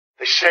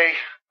say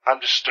I'm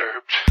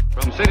disturbed.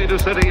 From city to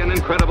city, an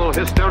incredible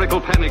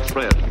hysterical panic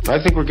spread.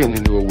 I think we're getting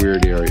into a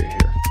weird area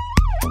here.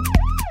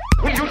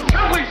 Will you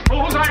tell these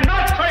fools I'm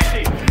not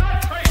crazy?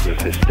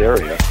 There's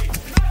hysteria.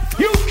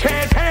 You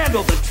can't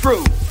handle the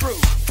truth.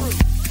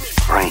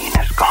 Brain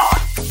is gone.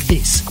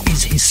 This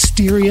is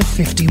Hysteria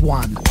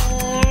 51.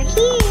 They're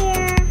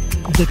here.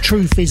 The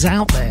truth is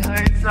out there.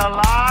 It's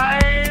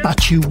alive.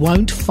 But you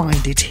won't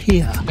find it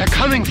here. They're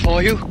coming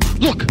for you.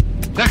 Look,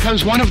 there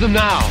comes one of them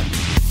now.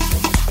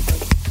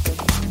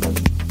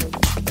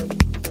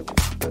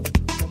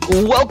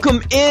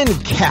 Welcome in,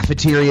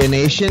 Cafeteria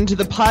Nation, to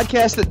the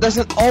podcast that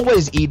doesn't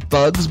always eat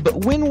bugs,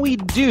 but when we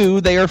do,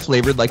 they are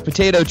flavored like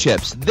potato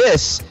chips.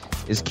 This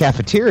is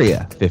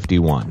Cafeteria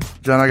 51.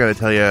 John, I gotta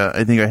tell you,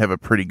 I think I have a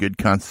pretty good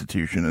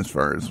constitution as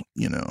far as,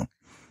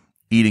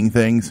 eating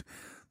things.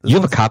 You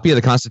have a copy of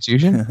the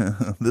Constitution?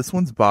 This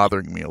one's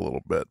bothering me a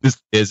little bit.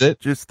 Is it?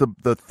 Just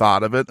the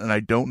thought of it, and I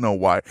don't know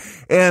why.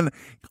 And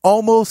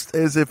almost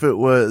as if it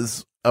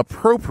was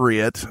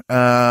appropriate,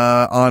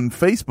 on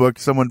Facebook,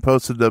 someone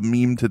posted a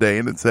meme today,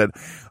 and it said,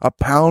 a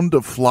pound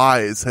of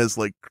flies has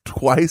like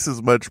twice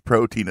as much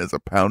protein as a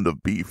pound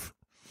of beef.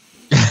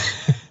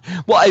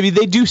 Well, I mean,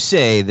 they do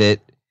say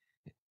that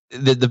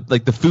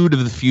the food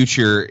of the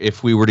future,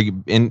 if we were to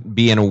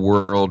be in a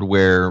world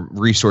where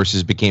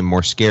resources became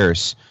more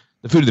scarce,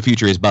 the food of the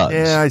future is bugs.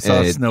 Yeah, I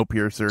saw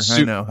Snowpiercer.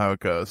 I know how it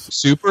goes.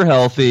 Super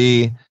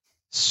healthy,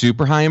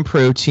 super high in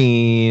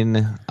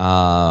protein.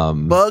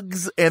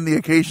 Bugs and the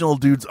occasional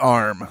dude's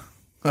arm.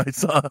 I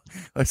saw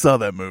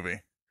that movie.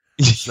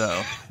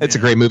 So it's a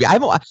great movie. I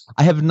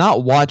have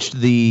not watched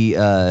the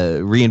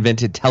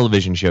reinvented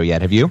television show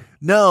yet. Have you?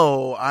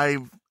 No, I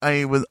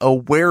was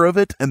aware of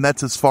it, and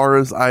that's as far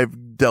as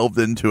I've delved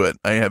into it.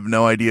 I have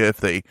no idea if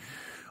they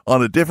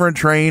on a different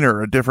train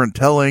or a different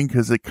telling,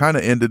 because it kind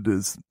of ended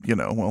as,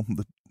 I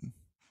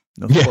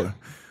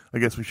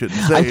guess we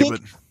shouldn't say,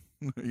 but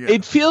yeah.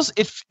 It feels,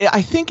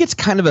 I think it's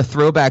kind of a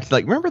throwback to,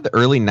 remember the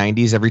early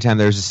 90s, every time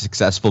there was a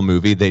successful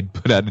movie, they'd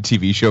put out a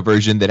TV show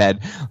version that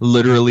had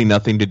literally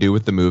nothing to do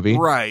with the movie.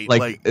 Right.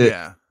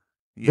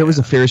 There was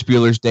a Ferris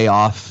Bueller's Day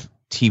Off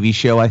TV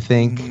show, I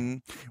think. Mm-hmm.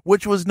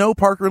 Which was no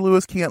Parker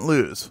Lewis Can't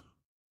Lose.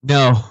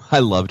 No, I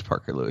loved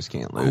Parker Lewis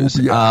Can't Lose.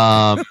 Oh,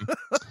 yeah.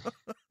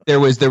 There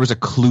was a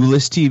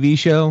Clueless TV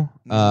show,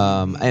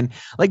 and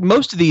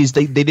most of these,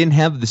 they didn't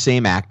have the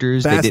same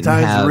actors. Fast they didn't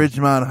Times have at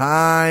Ridgemont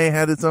High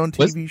had its own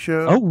TV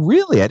show. Oh,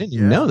 really? I didn't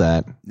even know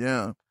that.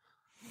 Yeah.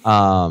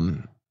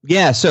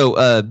 Yeah.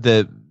 So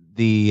the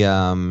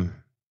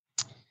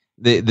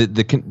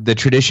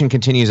tradition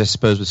continues, I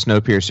suppose, with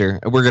Snowpiercer.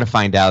 We're going to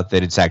find out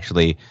that it's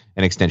actually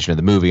an extension of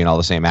the movie and all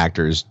the same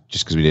actors,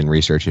 just because we didn't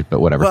research it. But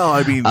whatever. Well,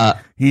 I mean,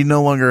 he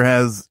no longer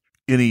has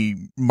any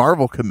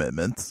Marvel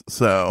commitments,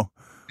 so.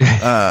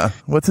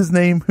 What's his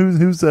name?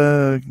 Who's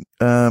Chris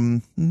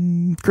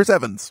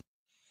Evans,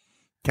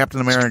 Captain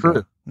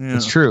America.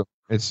 It's true.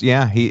 He's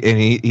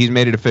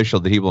made it official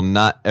that he will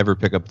not ever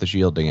pick up the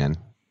shield again.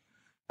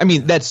 I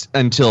mean, that's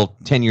until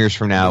 10 years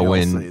from now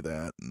when say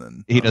that, and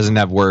then, he doesn't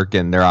have work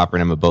and they're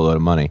offering him a boatload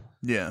of money.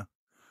 Yeah.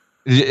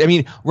 I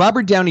mean,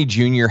 Robert Downey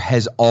Jr.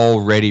 has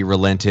already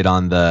relented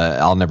on the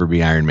I'll never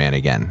be Iron Man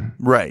again.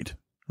 Right.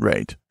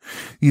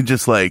 You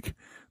just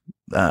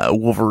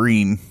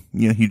Wolverine,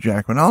 Hugh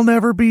Jackman, I'll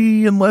never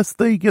be unless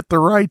they get the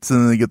rights,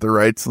 and then they get the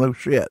rights. No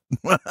shit.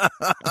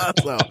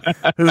 So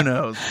who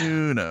knows?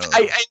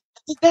 I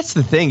think that's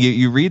the thing.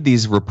 You read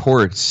these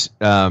reports,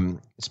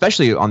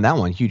 especially on that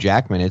one, Hugh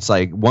Jackman. It's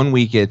like 1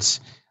 week it's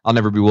I'll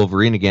never be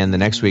Wolverine again. The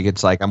next week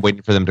it's like I'm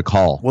waiting for them to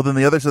call. Well, then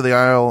the other side of the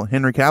aisle,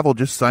 Henry Cavill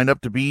just signed up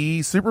to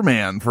be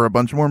Superman for a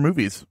bunch more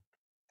movies.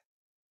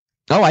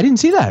 Oh, I didn't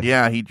see that.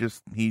 Yeah, he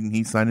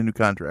signed a new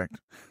contract.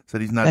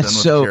 Said he's not done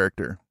with the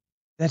character.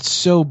 That's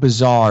so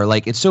bizarre.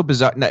 It's so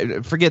bizarre.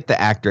 Forget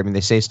the actor. I mean, they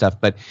say stuff,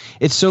 but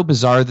it's so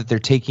bizarre that they're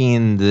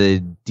taking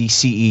the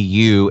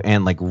DCEU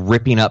and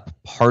ripping up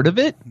part of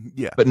it,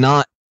 but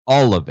not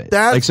all of it.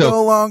 That's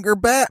no longer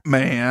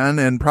Batman,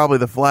 and probably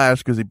the Flash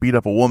because he beat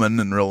up a woman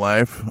in real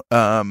life. Did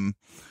I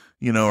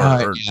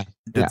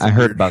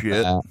heard about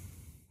shit. that.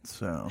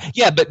 So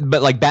yeah, but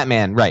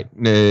Batman, right?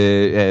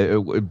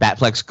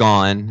 Batfleck's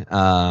gone.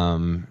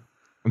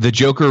 The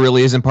Joker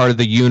really isn't part of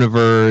the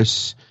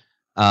universe.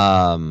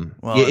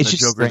 It's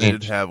just Joker strange. they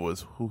did have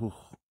was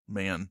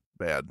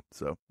bad.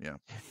 So yeah.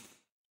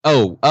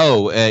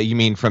 You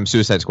mean from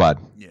Suicide Squad?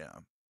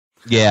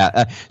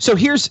 Yeah. So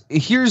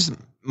here's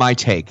my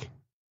take.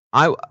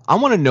 I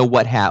want to know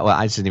what happened.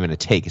 Well, it's not even a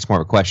take. It's more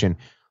of a question.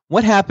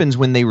 What happens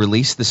when they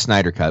release the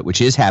Snyder Cut,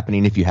 which is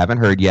happening? If you haven't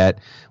heard yet,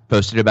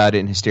 posted about it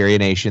in Hysteria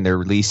Nation. They're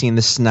releasing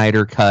the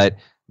Snyder Cut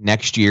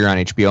next year on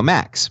HBO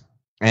Max.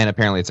 And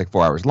apparently it's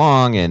 4 hours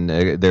long, and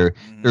they're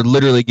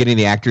literally getting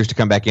the actors to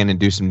come back in and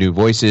do some new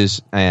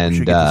voices. And we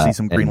should get to see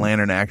some Green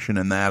Lantern action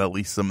in that. At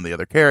least some of the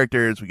other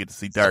characters. We get to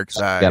see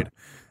Darkseid. Yep.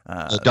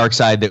 The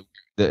Darkseid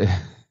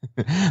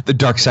the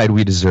Darkseid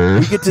we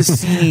deserve.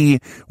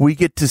 We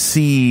get to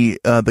see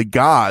the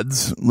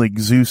gods like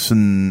Zeus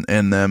and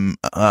them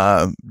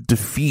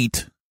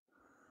defeat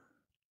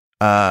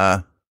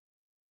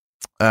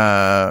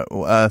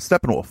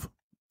Steppenwolf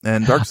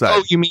and Darkseid.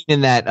 Oh, you mean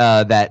in that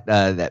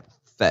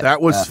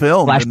was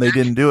filmed flashback? and they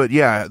didn't do it.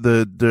 Yeah,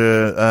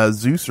 the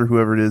Zeus or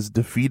whoever it is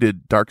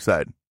defeated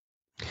Darkseid.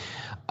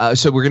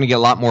 So we're going to get a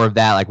lot more of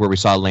that, like where we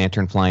saw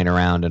Lantern flying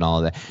around and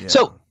all of that. Yeah.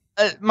 So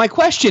my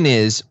question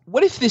is,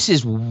 what if this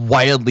is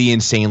wildly,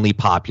 insanely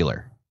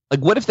popular?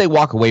 Like, what if they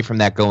walk away from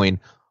that going,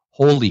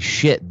 holy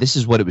shit, this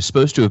is what it was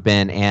supposed to have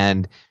been,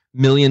 and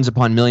millions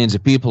upon millions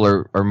of people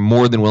are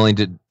more than willing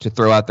to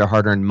throw out their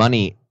hard-earned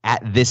money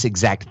at this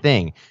exact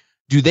thing?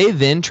 Do they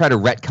then try to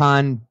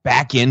retcon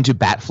back into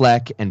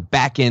Batfleck and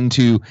back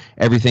into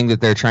everything that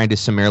they're trying to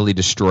summarily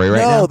destroy right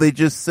now? No, they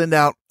just send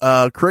out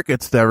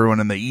crickets to everyone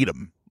and they eat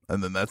them,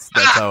 and then that's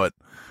how it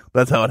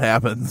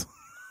happens.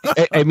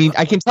 I mean,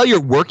 I can tell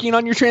you're working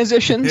on your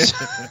transitions.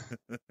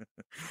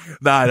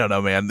 No, I don't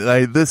know, man.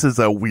 This is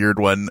a weird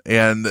one,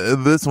 and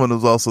this one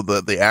was also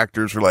the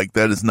actors were like,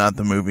 "That is not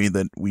the movie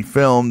that we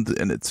filmed,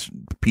 and it's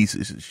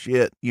pieces of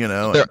shit," you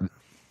know. They're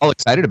all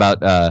excited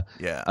about the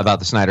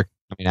Snyder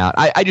coming out.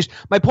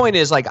 My point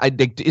is, like,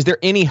 is there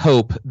any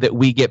hope that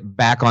we get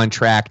back on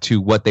track to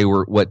what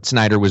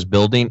Snyder was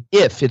building?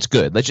 If it's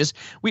good,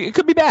 it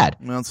could be bad.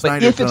 Well,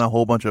 Snyder's done a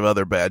whole bunch of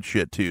other bad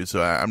shit too,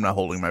 so I'm not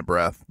holding my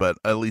breath, but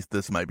at least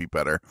this might be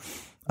better.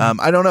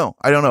 I don't know.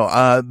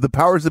 The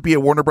powers that be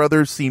at Warner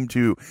Brothers seem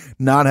to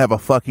not have a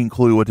fucking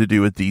clue what to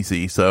do with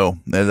DC, so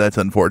that's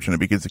unfortunate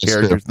because the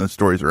characters and the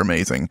stories are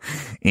amazing,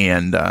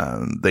 and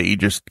they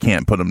just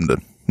can't put them to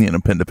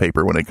pen to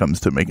paper when it comes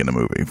to making a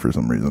movie for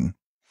some reason.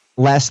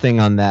 Last thing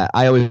on that,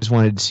 I always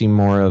wanted to see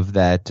more of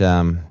that.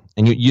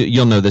 And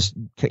you'll know this,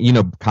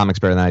 comics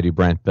better than I do,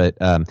 Brent. But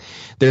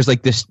there's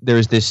this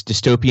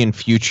dystopian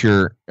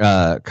future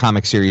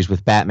comic series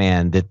with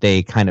Batman that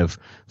they kind of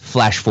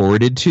flash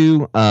forwarded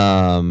to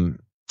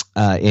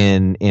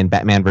in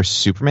Batman versus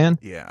Superman.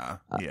 Yeah.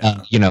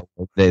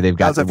 They've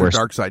got after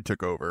Darkseid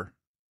took over.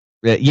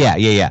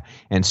 Yeah.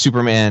 And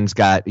Superman's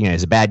got,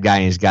 he's a bad guy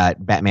and he's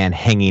got Batman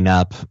hanging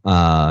up,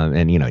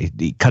 and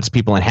he cuts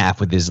people in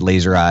half with his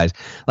laser eyes.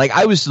 Like,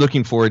 I was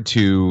looking forward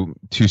to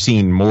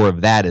seeing more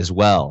of that as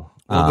well.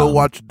 We'll go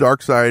watch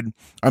Darkseid.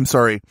 I'm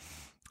sorry,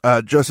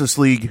 Justice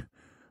League,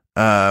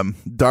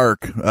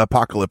 Dark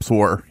Apocalypse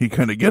War. You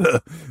kind of get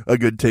a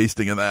good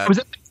tasting of that. Was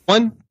that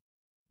one?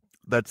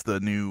 That's the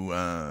new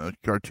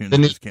cartoon that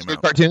just came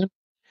out. Cartoon.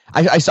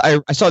 I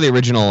saw the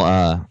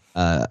original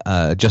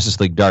Justice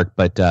League Dark,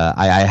 but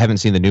I haven't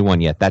seen the new one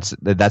yet. That's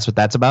what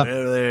that's about.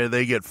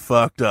 They get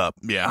fucked up.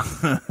 Yeah.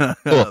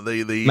 Cool.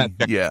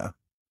 Yeah.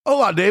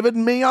 Hola, David.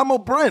 Me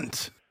llamo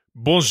Brent.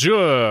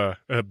 Bonjour,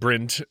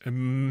 Brent.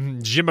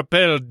 Je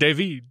m'appelle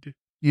David.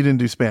 You didn't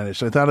do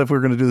Spanish. I thought if we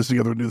were going to do this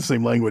together, we'd do the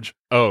same language.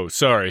 Oh,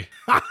 sorry.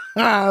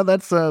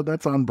 That's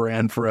on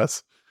brand for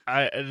us.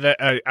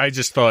 I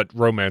just thought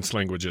romance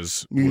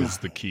languages was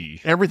the key.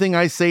 Everything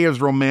I say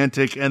is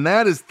romantic, and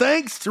that is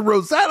thanks to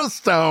Rosetta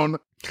Stone.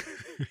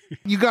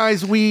 You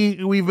guys,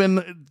 we've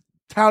been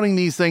touting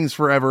these things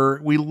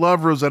forever. We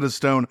love Rosetta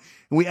Stone,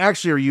 and we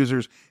actually are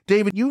users.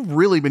 David, you've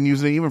really been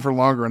using it even for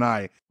longer than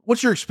I.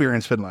 What's your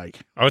experience been like?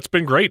 Oh, it's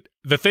been great.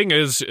 The thing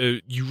is,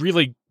 you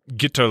really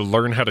get to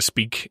learn how to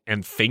speak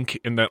and think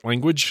in that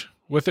language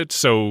with it,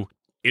 so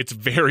it's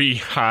very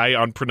high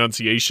on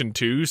pronunciation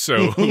too,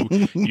 so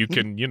you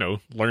can,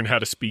 learn how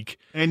to speak.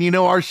 And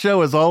our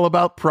show is all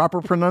about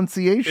proper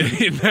pronunciation.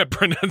 In that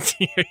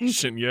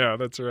pronunciation, yeah,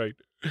 that's right.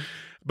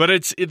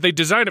 But they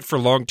design it for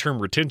long-term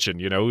retention,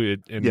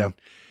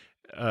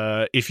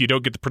 if you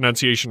don't get the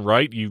pronunciation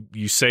right,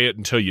 you say it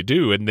until you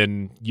do, and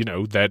then,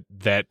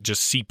 that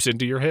just seeps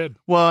into your head.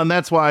 Well, and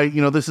that's why,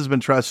 this has been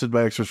trusted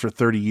by experts for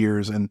 30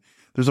 years, and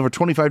there's over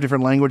 25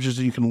 different languages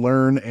that you can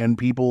learn, and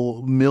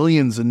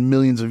millions and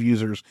millions of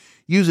users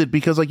use it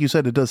because, like you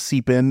said, it does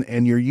seep in,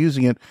 and you're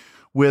using it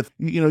with,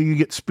 you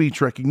get speech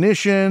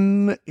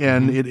recognition,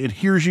 and it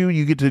hears you.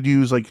 You get to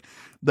use like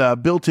the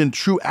built-in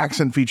true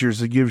accent features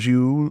that gives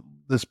you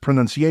this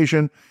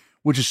pronunciation,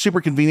 which is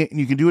super convenient, and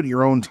you can do it at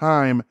your own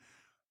time.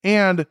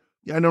 And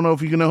I don't know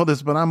if you know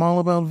this, but I'm all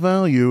about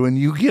value, and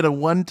you get a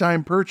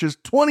one-time purchase,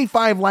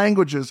 25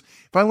 languages.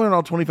 If I learned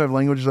all 25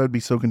 languages, I'd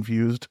be so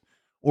confused.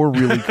 Or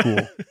really cool.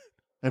 I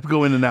have to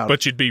go in and out.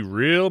 But you'd be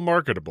real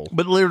marketable.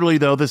 But literally,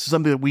 though, this is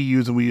something that we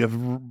use,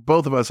 and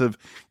both of us have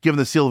given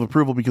the seal of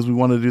approval because we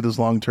want to do this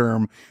long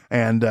term,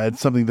 and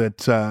it's something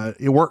that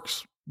it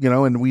works,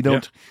 and we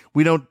don't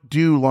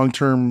do long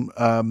term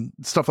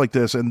stuff like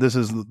this, and this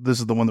is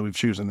the one that we've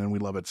chosen, and we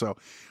love it. So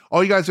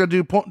all you guys got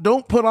to do,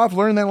 don't put off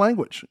learning that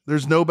language.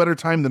 There's no better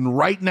time than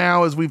right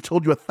now, as we've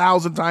told you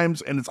 1,000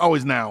 times, and it's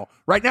always now.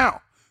 Right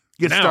now,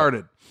 get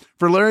started.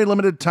 For a very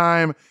limited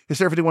time,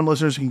 Hysteria 51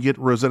 listeners can get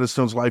Rosetta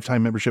Stone's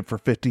lifetime membership for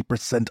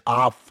 50%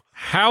 off.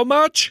 How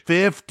much?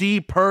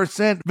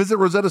 50%. Visit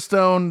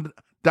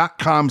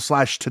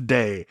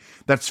rosettastone.com/today.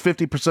 That's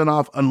 50%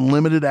 off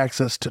unlimited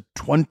access to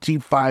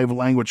 25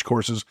 language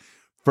courses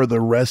for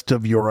the rest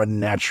of your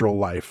unnatural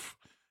life.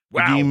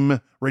 Wow.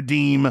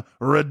 Redeem.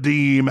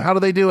 How do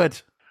they do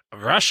it?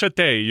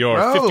 Rashate, you're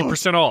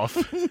 50% off.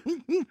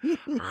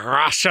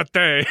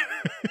 Rashate.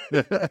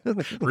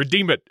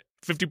 Redeem it.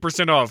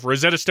 50% off.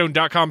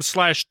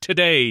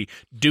 RosettaStone.com/today.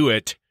 Do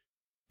it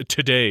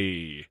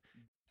today.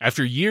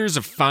 After years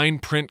of fine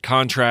print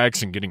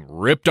contracts and getting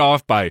ripped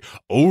off by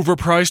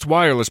overpriced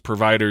wireless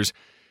providers,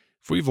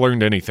 if we've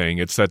learned anything,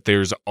 it's that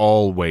there's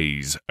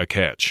always a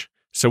catch.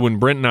 So when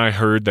Brent and I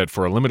heard that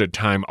for a limited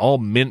time, all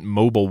Mint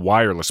Mobile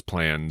wireless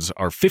plans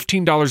are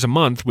 $15 a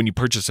month when you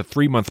purchase a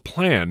 3-month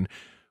plan,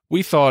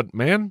 we thought,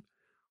 man,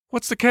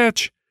 what's the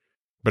catch?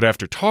 But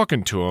after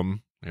talking to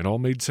them, it all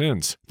made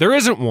sense. There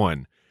isn't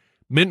one.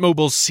 Mint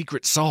Mobile's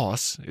secret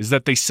sauce is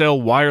that they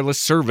sell wireless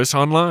service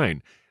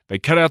online. They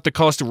cut out the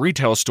cost of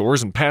retail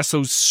stores and pass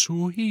those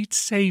sweet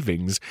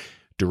savings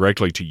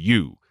directly to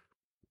you.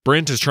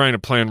 Brent is trying a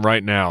plan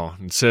right now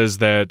and says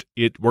that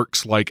it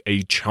works like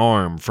a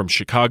charm from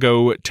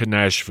Chicago to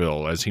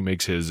Nashville as he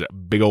makes his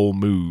big ol'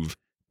 move.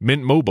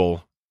 Mint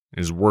Mobile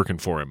is working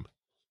for him.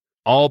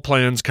 All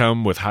plans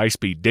come with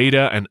high-speed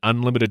data and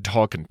unlimited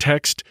talk and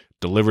text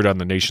delivered on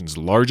the nation's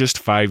largest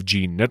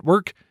 5G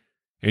network,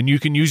 and you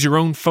can use your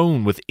own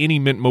phone with any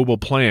Mint Mobile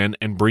plan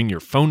and bring your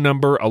phone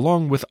number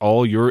along with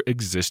all your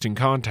existing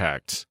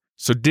contacts.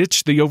 So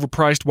ditch the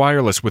overpriced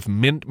wireless with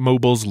Mint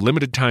Mobile's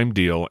limited time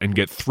deal and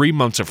get 3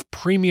 months of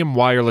premium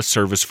wireless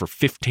service for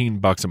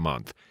 $15 a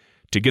month.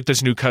 To get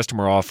this new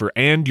customer offer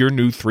and your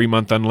new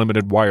 3-month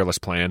unlimited wireless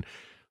plan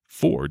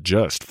for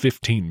just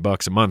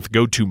 $15 a month,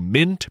 go to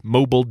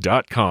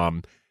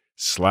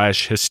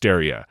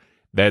mintmobile.com/hysteria.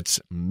 That's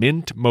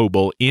Mint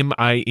Mobile,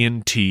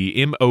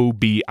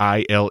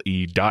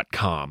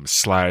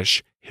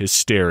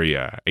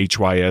 MintMobile.com/hysteria,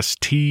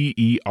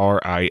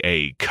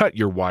 HYSTERIA. Cut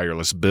your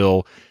wireless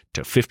bill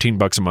to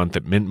 $15 a month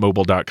at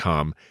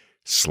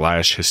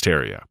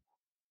mintmobile.com/hysteria.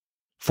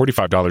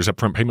 $45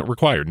 upfront payment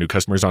required. New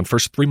customers on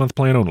first 3-month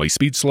plan only.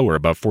 Speed slower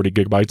above 40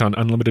 gigabytes on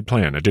unlimited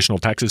plan. Additional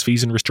taxes,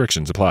 fees, and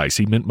restrictions apply.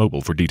 See Mint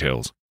Mobile for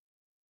details.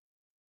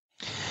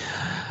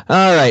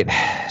 All right.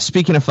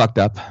 Speaking of fucked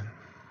up,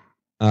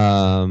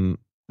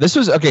 this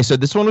was okay. So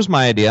this one was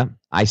my idea.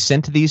 I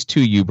sent these to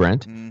you,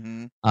 Brent.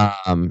 Mm-hmm.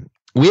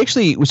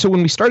 So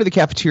when we started the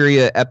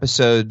cafeteria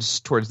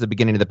episodes towards the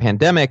beginning of the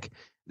pandemic,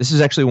 this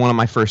is actually one of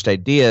my first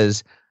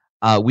ideas.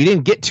 We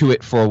didn't get to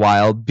it for a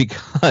while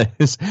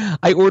because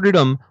I ordered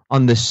them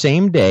on the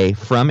same day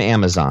from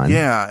Amazon.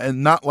 Yeah,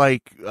 and not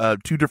like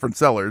 2 different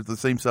sellers, the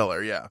same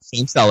seller, yeah.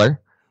 Same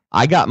seller.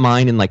 I got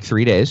mine in like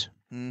 3 days,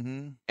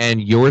 and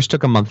yours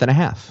took a month and a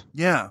half.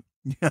 Yeah.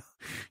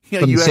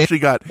 You actually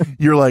got,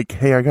 you're like,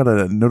 hey, I got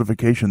a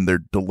notification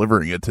they're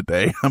delivering it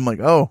today. I'm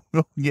like, oh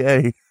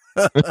yay.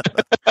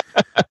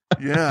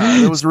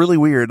 Yeah, it was really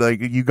weird.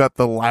 Like you got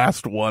the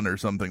last one or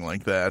something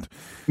like that.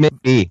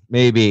 Maybe.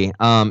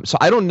 So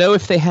I don't know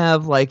if they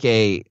have like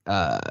a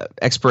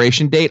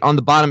expiration date on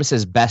the bottom. It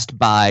says Best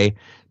Buy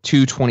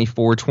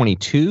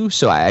 2/24/22.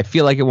 So I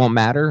feel like it won't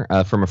matter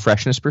from a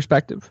freshness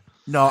perspective.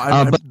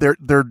 No, but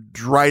they're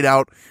dried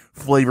out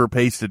flavor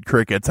pasted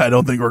crickets. I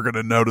don't think we're going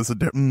to notice a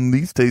difference.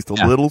 These taste a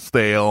little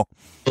stale.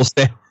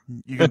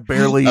 You can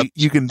barely get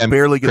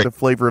the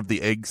flavor of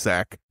the egg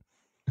sack.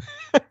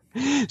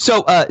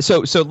 So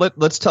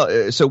let's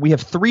tell. So we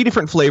have 3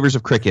 different flavors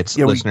of crickets,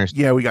 listeners.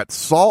 We got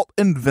salt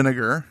and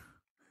vinegar,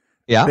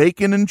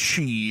 bacon and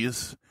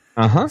cheese,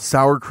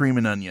 sour cream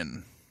and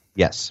onion.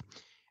 Yes,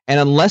 and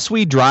unless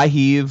we dry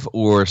heave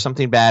or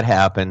something bad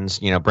happens,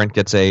 Brent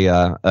gets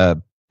a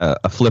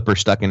flipper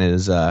stuck in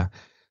his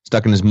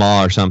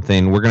maw or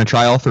something. We're gonna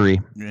try all 3.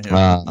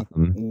 Yeah,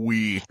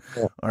 we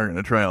are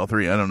gonna try all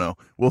 3. I don't know.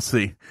 We'll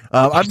see.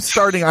 I'm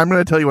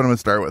gonna tell you what I'm gonna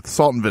start with.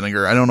 Salt and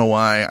vinegar. I don't know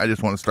why. I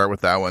just want to start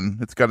with that one.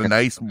 It's got a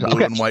nice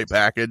blue and white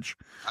package.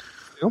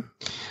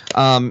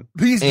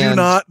 These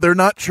they're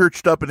not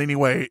churched up in any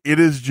way. It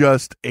is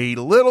just a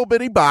little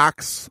bitty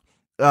box.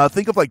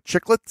 Think of like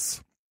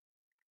Chiclets.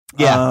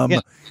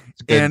 And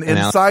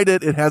inside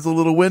it has a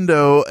little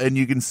window, and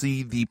you can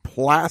see the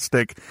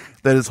plastic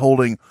that is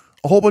holding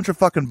a whole bunch of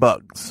fucking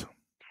bugs.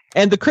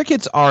 And the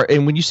crickets are,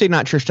 and when you say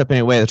not churched up in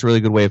any way, that's a really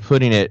good way of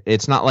putting it.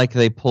 It's not like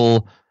they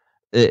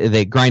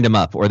grind them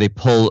up or they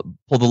pull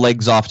the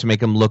legs off to make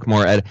them look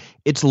more.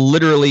 It's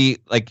literally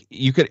like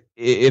you could,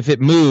 if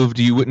it moved,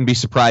 you wouldn't be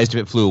surprised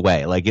if it flew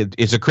away. Like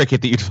it's a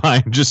cricket that you'd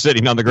find just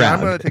sitting on the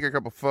ground. I'm going to take a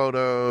couple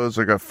photos.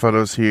 I got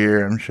photos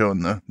here. I'm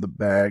showing the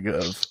bag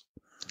of.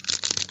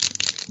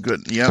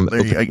 Good. Yeah,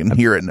 I can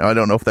hear it now. I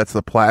don't know if that's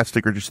the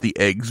plastic or just the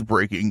eggs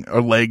breaking or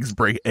legs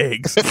break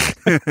eggs.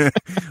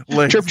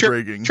 Legs chirp,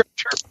 breaking. Chirp,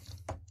 chirp.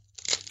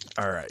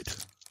 All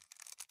right.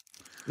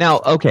 Now,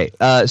 okay.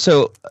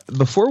 So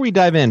before we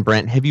dive in,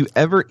 Brent, have you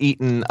ever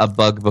eaten a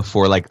bug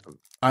before?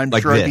 I'm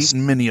sure I've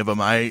eaten many of them.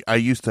 I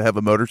used to have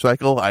a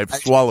motorcycle. I've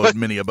swallowed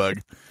many a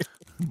bug.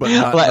 But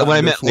not what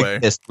I meant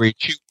like this, where you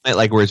chew it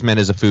like where it's meant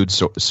as a food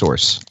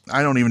source.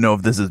 I don't even know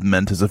if this is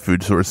meant as a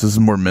food source. This is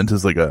more meant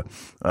as like a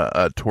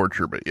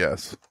torture, but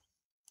yes.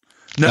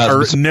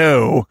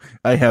 No,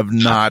 I have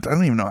not. I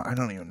don't even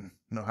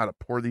know how to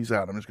pour these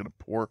out. I'm just going to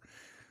pour.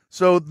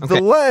 So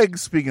the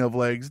legs, speaking of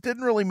legs,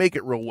 didn't really make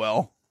it real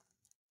well.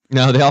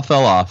 No, they all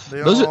fell off.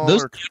 Those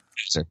are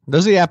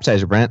the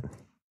appetizer, Brent.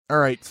 All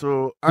right,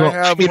 so I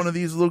have one of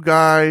these little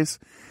guys.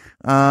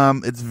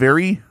 It's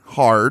very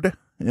hard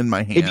in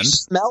my hand. If you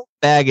smell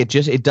the bag,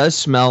 it does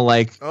smell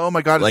like. Oh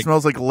my god! It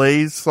smells like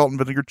Lay's salt and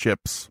vinegar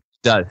chips.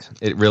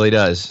 It really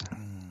does.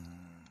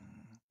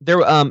 There,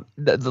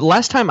 the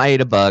last time I ate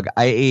a bug,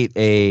 I ate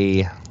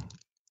a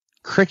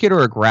cricket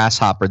or a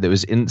grasshopper that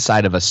was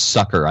inside of a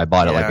sucker. I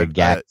bought it like a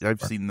gag. I've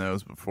seen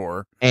those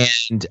before,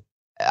 and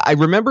I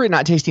remember it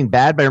not tasting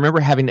bad, but I remember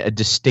having a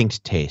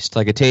distinct taste,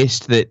 like a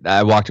taste that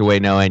I walked away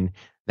knowing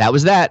that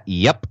was that.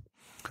 Yep.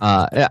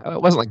 It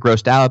wasn't like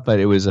grossed out, but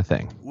it was a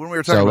thing. When we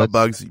were talking about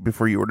bugs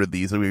before you ordered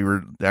these,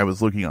 I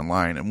was looking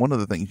online, and one of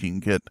the things you can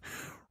get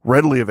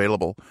readily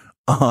available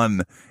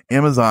on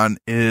Amazon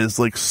is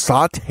like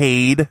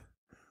sauteed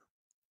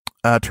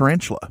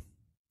tarantula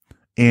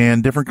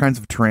and different kinds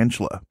of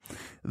tarantula.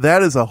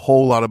 That is a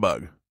whole lot of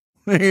bug.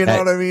 You know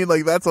what I mean?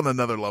 Like that's on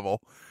another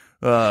level.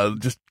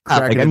 Just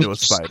crack it into a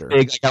spider.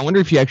 I wonder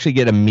if you actually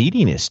get a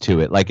meatiness to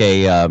it, like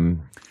a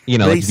they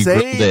like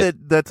say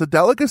that's a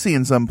delicacy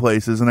in some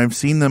places, and I've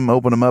seen them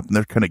open them up and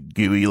they're kind of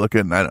gooey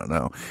looking. I don't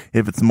know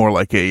if it's more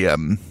like a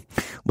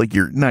like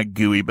you're not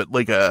gooey, but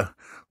like a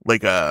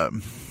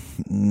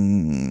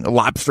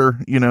lobster,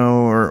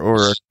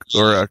 or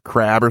a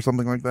crab or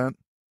something like that.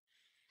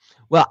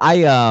 Well,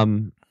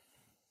 I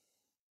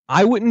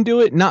wouldn't do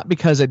it, not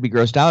because I'd be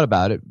grossed out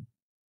about it.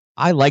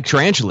 I like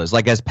tarantulas,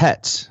 like as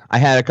pets. I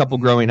had a couple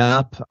growing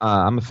up.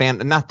 I'm a fan.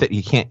 Not that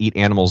you can't eat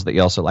animals that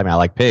you also like. I mean, I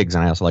like pigs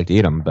and I also like to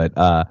eat them. But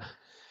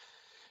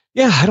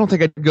yeah, I don't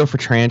think I'd go for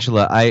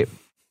tarantula. I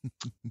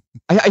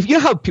you know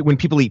how when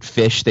people eat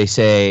fish, they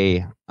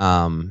say,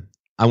 I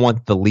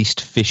want the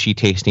least fishy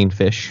tasting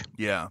fish.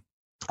 Yeah.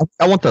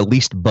 I want the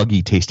least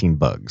buggy tasting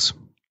bugs.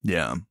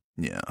 Yeah.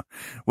 Yeah.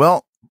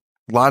 Well,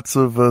 lots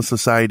of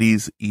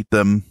societies eat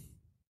them.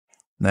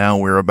 Now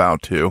we're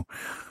about to.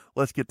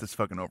 Let's get this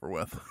fucking over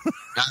with.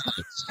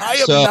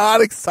 I am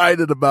not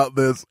excited about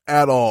this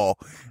at all.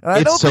 And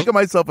I don't think of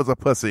myself as a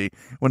pussy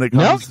when it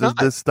comes to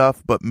this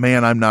stuff, but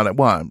man, I'm not.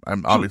 Well,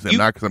 I'm obviously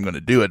not because I'm going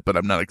to do it, but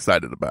I'm not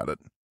excited about it.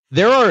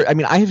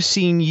 I have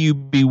seen you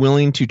be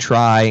willing to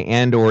try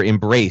and or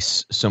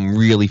embrace some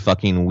really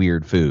fucking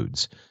weird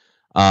foods.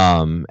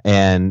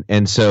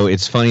 And so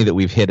it's funny that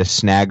we've hit a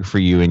snag for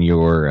you in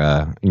your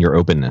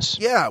openness.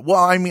 Yeah.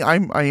 Well, I mean,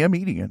 I am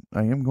eating it.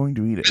 I am going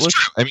to eat it.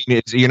 I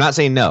mean, you're not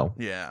saying no.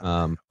 Yeah.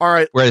 All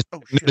right. Whereas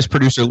this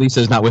producer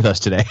Lisa is not with us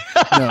today.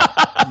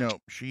 No,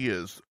 she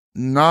is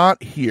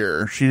not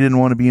here. She didn't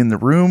want to be in the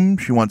room.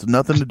 She wants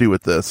nothing to do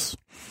with this.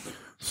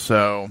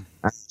 So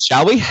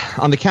shall we?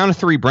 On the count of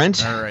three,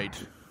 Brent. All right.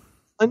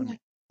 1,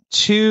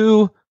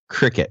 2,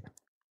 cricket.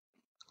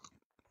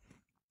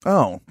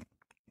 Oh.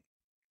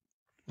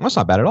 That's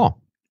not bad at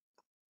all.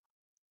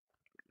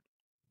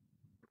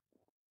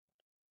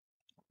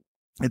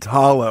 It's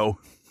hollow.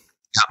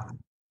 Yeah.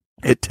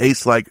 It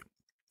tastes like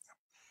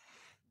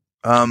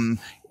what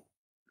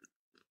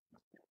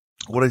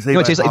I say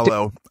by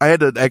hollow. I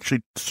had to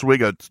actually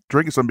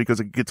drink some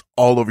because it gets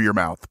all over your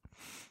mouth.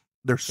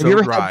 They're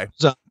so dry.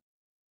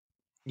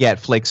 Yeah,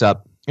 it flakes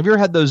up. Have you ever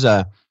had those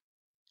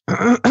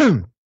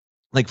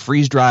like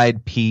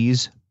freeze-dried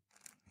peas?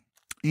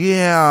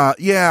 Yeah,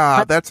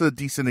 that's a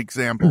decent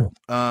example.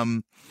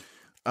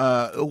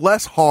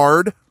 Less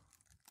hard.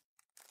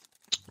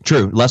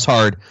 True, less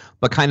hard,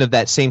 but kind of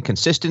that same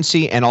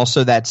consistency and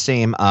also that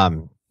same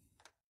kind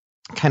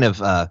of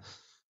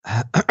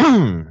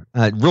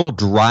real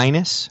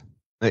dryness.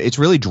 It's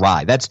really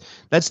dry. That's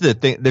the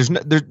thing.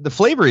 The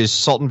flavor is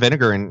salt and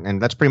vinegar,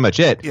 and that's pretty much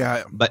it.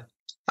 Yeah, but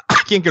I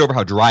can't get over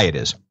how dry it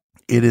is.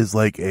 It is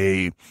like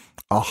a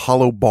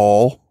hollow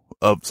ball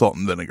of salt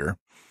and vinegar.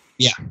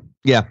 Yeah.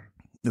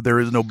 There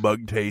is no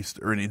bug taste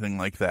or anything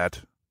like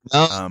that.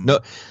 No.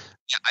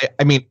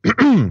 I mean,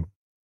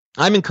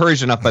 I'm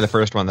encouraged enough by the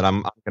first one that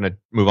I'm going to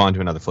move on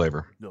to another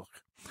flavor.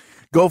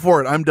 Go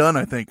for it. I'm done,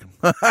 I think.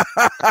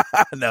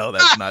 No,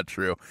 that's not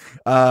true.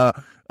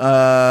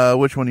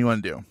 Which one do you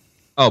want to do?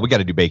 Oh, we got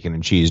to do bacon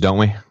and cheese, don't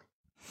we?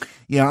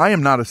 Yeah, I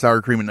am not a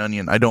sour cream and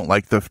onion. I don't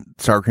like the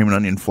sour cream and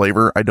onion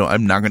flavor.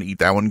 I'm not going to eat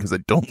that one because I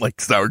don't like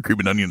sour cream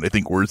and onion. I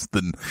think worse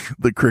than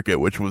the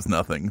cricket, which was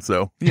nothing.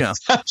 So yeah,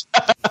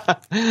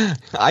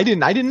 I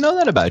didn't know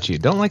that about you.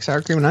 Don't like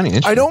sour cream and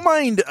onion. I don't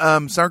mind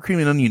sour cream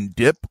and onion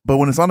dip, but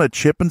when it's on a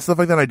chip and stuff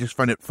like that, I just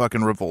find it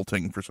fucking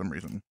revolting for some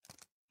reason.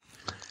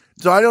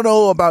 So I don't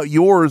know about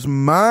yours.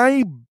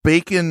 My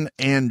bacon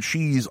and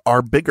cheese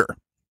are bigger.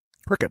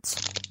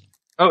 Crickets.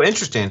 Oh,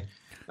 interesting.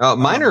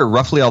 Mine are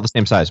roughly all the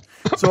same size.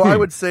 So I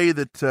would say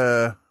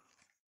that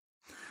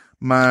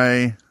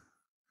my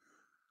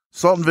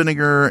salt and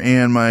vinegar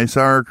and my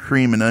sour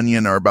cream and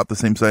onion are about the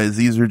same size.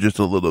 These are just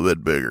a little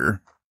bit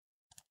bigger.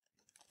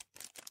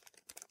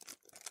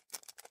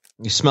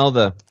 You smell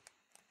the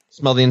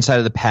inside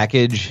of the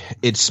package.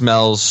 It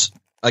smells,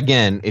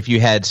 again, if you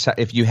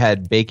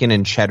had bacon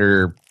and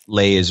cheddar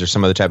Lay's or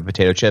some other type of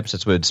potato chips,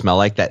 that's what it would smell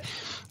like. That,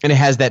 and it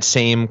has that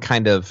same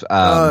kind of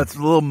it's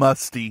a little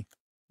musty.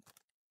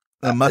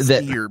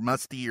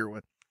 Mustier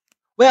one.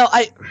 Well,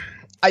 I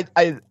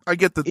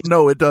get that.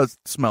 No, it does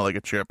smell like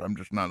a chip. I'm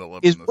just not loving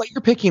is this. What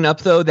you're picking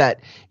up though, that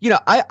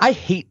I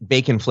hate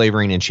bacon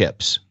flavoring in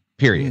chips.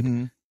 period.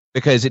 Mm-hmm.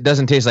 Because it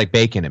doesn't taste like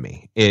bacon to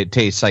me. It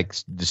tastes like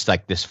just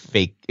like this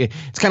fake.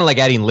 It's kind of like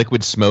adding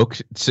liquid smoke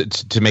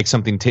to make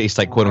something taste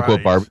like quote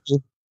unquote barbecue.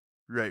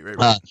 Right.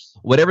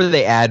 Whatever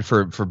they add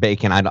for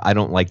bacon, I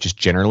don't like just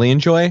generally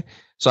enjoy.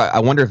 So I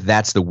wonder if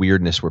that's the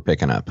weirdness we're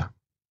picking up.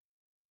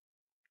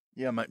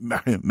 Yeah,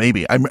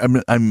 maybe.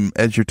 I'm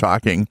as you're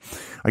talking,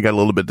 I got a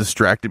little bit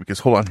distracted because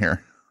hold on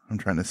here. I'm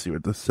trying to see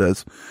what this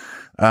says.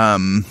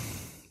 On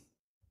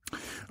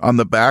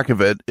the back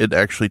of it, it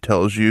actually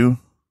tells you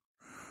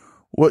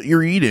what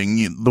you're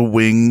eating: the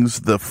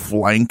wings, the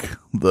flank,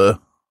 the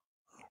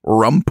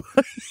rump.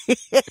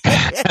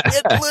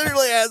 It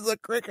literally has a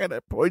cricket.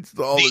 It points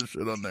to all this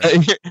shit on there.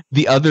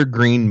 The other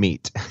green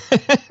meat.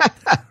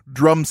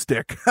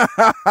 Drumstick.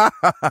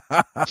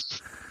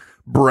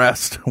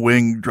 Breast,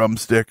 wing,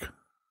 drumstick,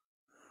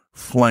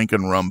 flank,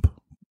 and rump.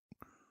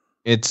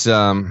 It's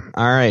all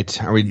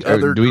right. Are we the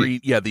other do we, green?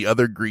 Yeah, the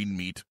other green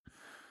meat.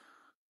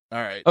 All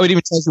right. Oh, it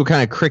even tells you what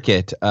kind of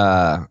cricket.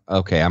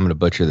 Okay, I'm gonna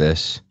butcher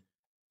this.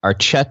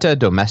 Archetta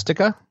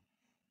domestica?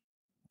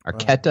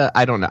 Archetta?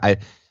 I don't know.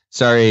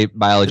 Sorry,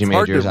 biology it's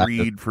majors. Hard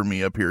to read for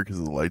me up here because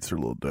the lights are a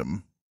little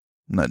dim.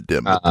 Not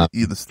dim, but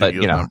the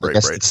studio's not bright. I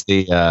guess it's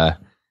the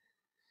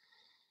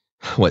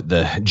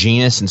the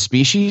genus and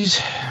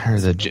species, or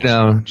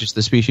just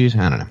the species.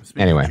 I don't know.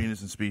 Anyway,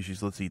 genus and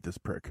species. Let's eat this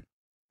prick.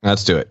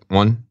 Let's do it.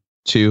 1,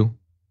 2,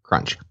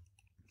 crunch.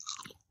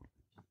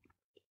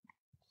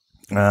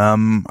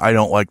 I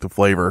don't like the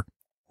flavor.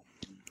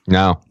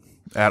 No,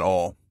 at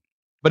all.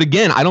 But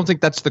again, I don't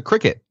think that's the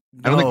cricket.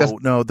 I don't think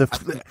that's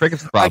the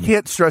cricket's the problem. I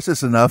can't stress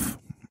this enough.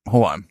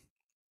 Hold on,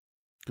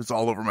 it's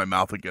all over my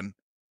mouth again.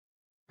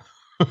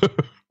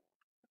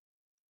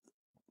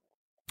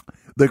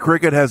 The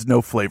cricket has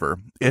no flavor.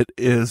 It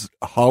is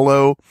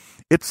hollow.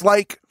 It's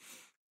like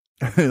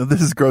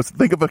this is gross.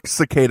 Think of a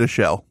cicada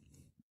shell.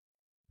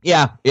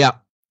 Yeah.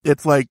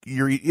 It's like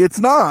it's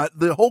not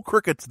the whole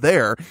cricket's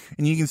there,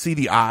 and you can see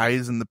the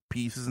eyes and the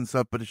pieces and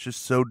stuff, but it's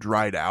just so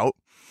dried out.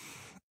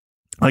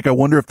 Like, I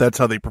wonder if that's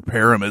how they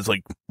prepare them, is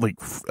like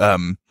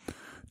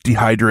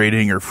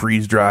dehydrating or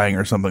freeze drying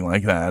or something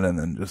like that, and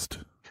then just.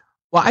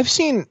 Well, I've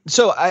seen.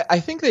 So I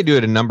think they do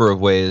it a number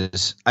of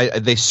ways.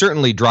 They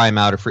certainly dry them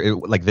out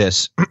like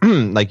this.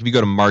 Like if you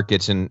go to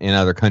markets in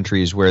other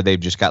countries where they've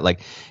just got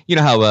like, you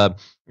know how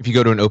if you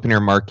go to an open air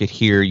market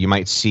here, you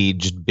might see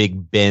just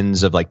big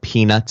bins of like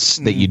peanuts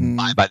that you'd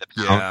buy by the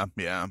pound.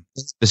 Yeah.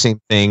 It's the same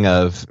thing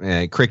of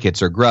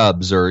crickets or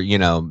grubs or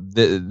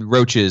the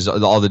roaches,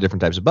 all the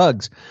different types of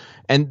bugs.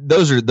 And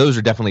those are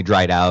definitely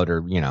dried out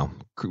or,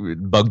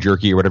 bug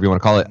jerky or whatever you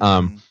want to call it.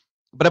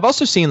 But I've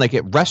also seen like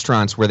at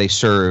restaurants where they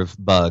serve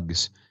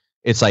bugs,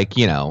 it's like,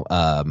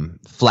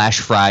 flash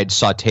fried,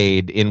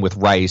 sauteed in with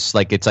rice.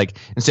 Like it's like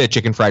instead of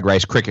chicken fried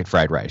rice, cricket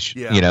fried rice,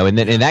 and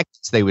then in that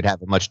case, they would have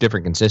a much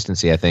different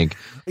consistency, I think,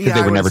 because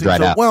they were never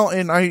dried out. Well,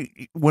 and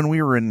when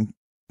we were in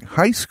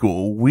high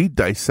school, we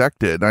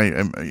dissected,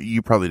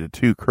 you probably did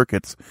too,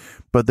 crickets,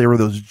 but they were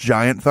those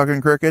giant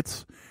fucking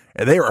crickets.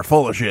 And they were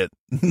full of shit.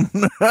 There's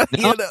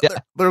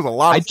a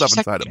lot of stuff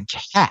inside them.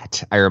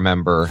 Cat, I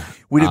remember.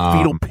 We did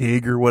fetal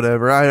pig or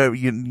whatever. I don't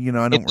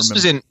remember. This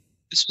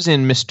was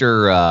in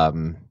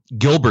Mr.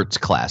 Gilbert's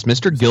class.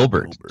 Mr.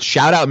 Gilbert.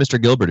 Shout out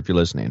Mr. Gilbert if you're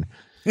listening.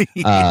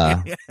 He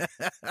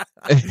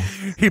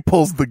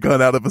pulls the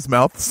gun out of his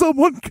mouth.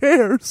 Someone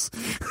cares.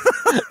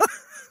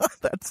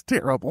 That's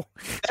terrible.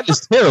 That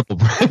is terrible,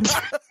 Brent.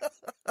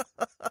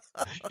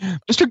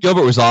 Mr.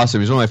 Gilbert was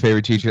awesome. He was one of my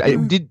favorite teachers.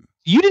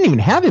 You didn't even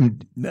have him.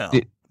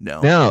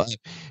 No.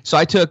 So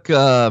I took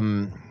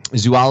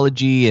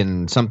zoology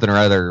and something or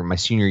other my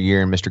senior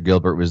year, and Mr.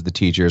 Gilbert was the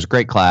teacher. It was a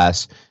great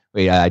class.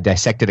 I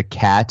dissected a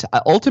cat.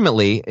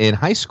 Ultimately, in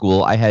high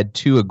school, I had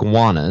 2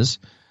 iguanas,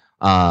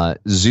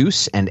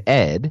 Zeus and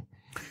Ed.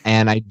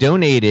 And I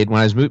donated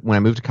when I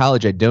moved to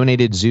college. I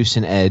donated Zeus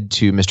and Ed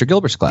to Mr.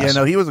 Gilbert's class. Yeah,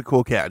 no, he was a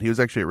cool cat. He was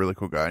actually a really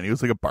cool guy, and he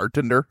was like a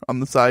bartender on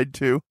the side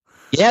too.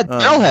 Yeah,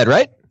 Metalhead,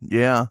 right?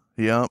 Yeah.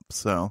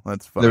 So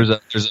that's fun. There's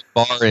a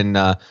bar in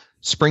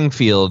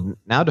Springfield,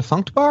 now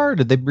defunct bar.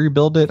 Did they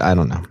rebuild it? I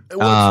don't know.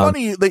 Well, it's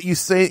funny that you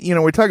say.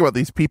 We talk about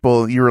these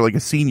people. You were like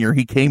a senior.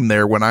 He came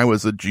there when I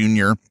was a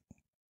junior,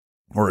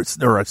 or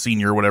a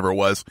senior, whatever it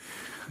was.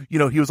 He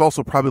was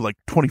also probably like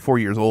 24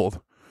 years old.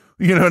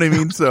 You know what I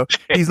mean? So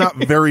he's not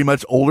very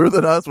much older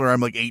than us, where I'm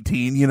like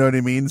 18. You know what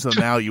I mean? So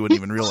now you wouldn't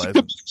even realize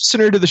it.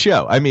 Listener to the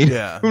show. I mean,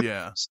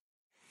 yeah.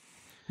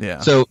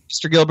 So,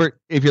 Mr. Gilbert,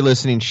 if you're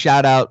listening,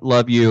 shout out,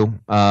 love you.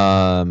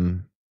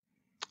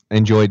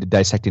 Enjoyed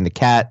dissecting the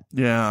cat.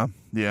 Yeah.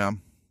 There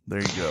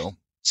you go.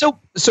 So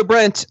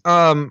Brent,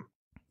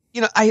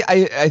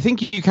 I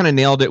think you kind of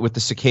nailed it with the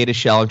cicada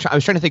shell. I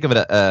was trying to think of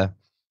it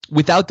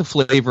without the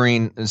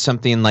flavoring,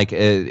 something like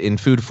in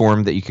food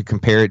form that you could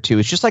compare it to.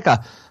 It's just like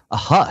a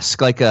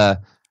husk, like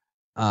a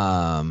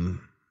I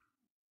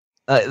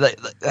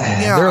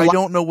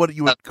don't know what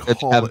you would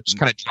call it. Just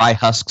kind of dry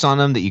husks on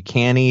them that you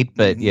can eat,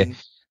 but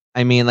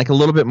I mean, like a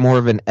little bit more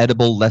of an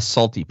edible, less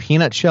salty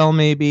peanut shell,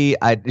 maybe.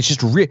 It's just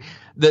the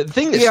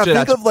thing that stood think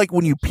out of like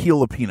when you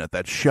peel a peanut,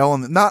 that shell,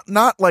 and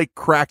not like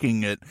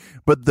cracking it,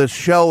 but the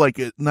shell, like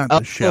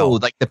the shell,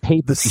 like the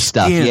paper the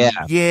stuff. skin.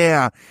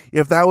 Yeah.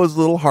 If that was a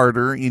little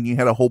harder and you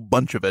had a whole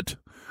bunch of it,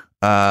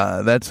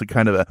 that's a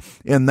kind of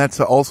and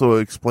that's also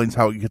explains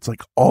how it gets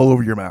like all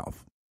over your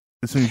mouth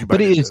as soon as you bite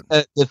But it into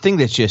is the thing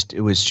that's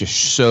it was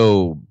just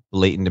so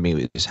blatant to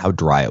me is how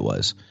dry it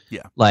was.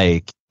 Yeah.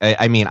 Like,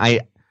 I mean,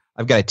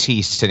 I've got a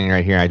tea sitting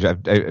right here. I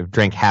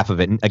drank half of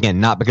it.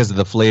 Again, not because of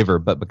the flavor,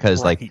 but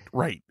because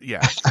right.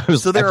 Yeah.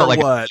 So there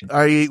are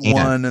I ate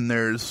one, and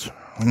there's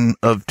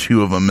of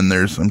two of them, and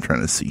I'm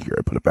trying to see here.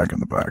 I put it back in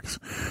the box.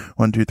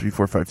 1, 2, 3,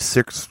 4, 5,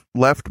 6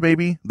 left,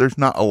 maybe. There's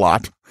not a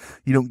lot.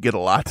 You don't get a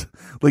lot.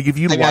 Like if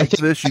you liked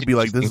this, you'd be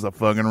like, this is a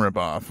fucking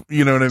ripoff.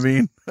 You know what I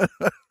mean?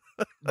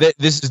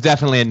 This is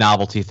definitely a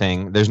novelty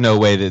thing. There's no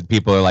way that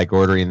people are like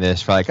ordering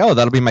this for like, oh,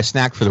 that'll be my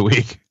snack for the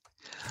week.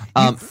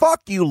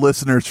 Fuck you,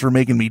 listeners, for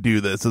making me do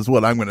this, is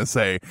what I'm going to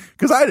say.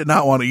 Because I did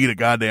not want to eat a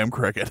goddamn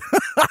cricket.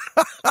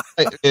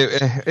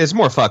 It's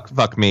more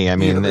fuck me. I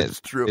mean,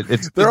 it's true.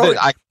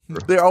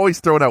 They're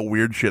always throwing out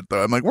weird shit,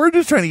 though. I'm like, we're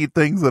just trying to eat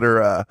things that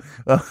are,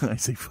 I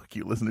say fuck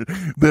you, listeners,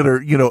 that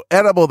are,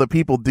 edible, that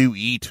people do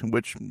eat,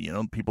 which,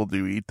 people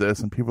do eat this,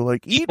 and people are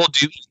like, eat. People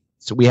do eat.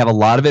 So we have a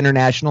lot of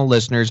international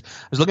listeners.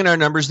 I was looking at our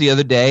numbers the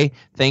other day.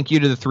 Thank you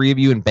to the 3 of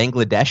you in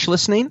Bangladesh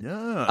listening.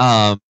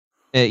 Yeah.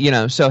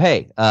 So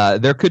hey,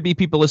 there could be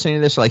people listening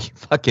to this like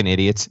fucking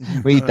idiots.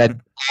 We eat that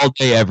all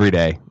day, every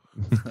day.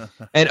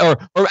 And or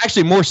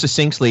actually more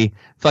succinctly,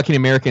 fucking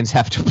Americans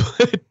have to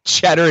put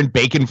cheddar and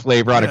bacon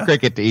flavor on a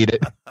cricket to eat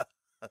it.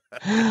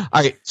 All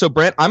right, so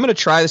Brent, I'm going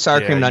to try the sour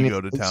cream and onion.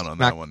 Go to town on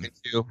that one.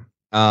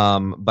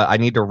 But I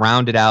need to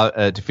round it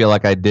out to feel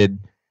like I did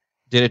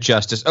it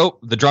justice. Oh,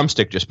 the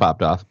drumstick just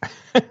popped off.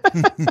 All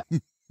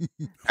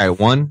right,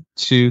 1,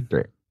 2,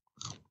 3.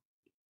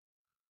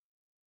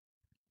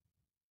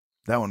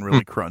 That one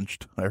really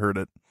crunched. I heard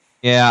it.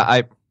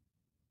 Yeah,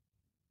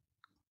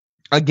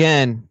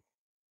 again,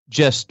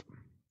 just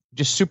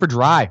super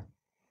dry.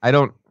 I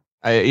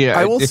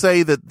will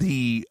say that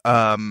the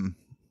and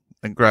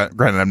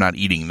granted, I'm not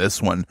eating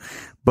this one,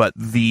 but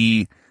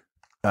the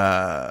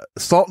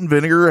salt and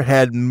vinegar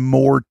had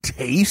more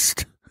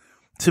taste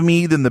to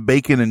me than the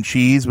bacon and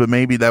cheese, but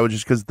maybe that was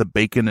just because the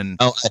bacon and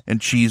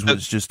cheese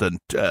was just one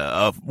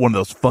of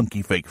those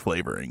funky fake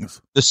flavorings.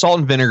 The salt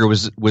and vinegar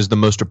was the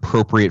most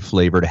appropriate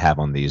flavor to have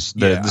on these.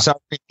 The sour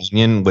cream and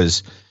onion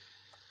was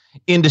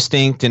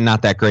indistinct and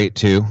not that great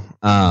too.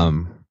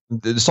 The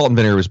salt and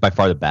vinegar was by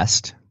far the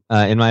best,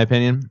 in my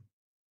opinion.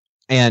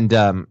 And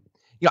I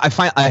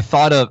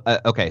thought of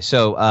I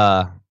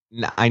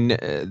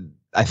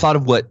thought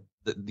of what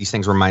these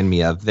things remind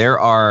me of.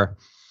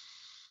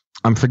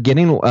 I'm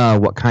forgetting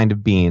what kind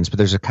of beans, but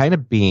there's a kind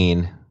of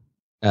bean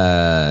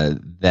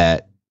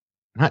that,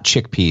 not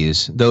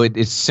chickpeas, though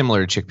it's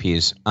similar to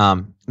chickpeas,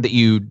 that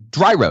you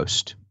dry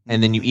roast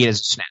and then you eat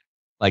as a snack.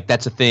 Like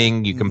that's a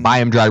thing. You can buy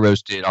them dry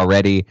roasted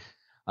already.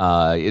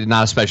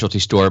 Not a specialty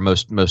store.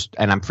 Most,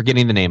 and I'm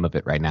forgetting the name of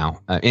it right now.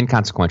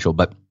 Inconsequential,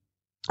 but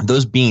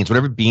those beans,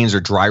 whatever beans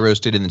are dry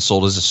roasted and then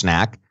sold as a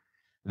snack,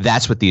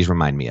 that's what these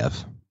remind me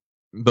of,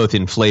 both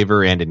in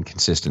flavor and in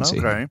consistency.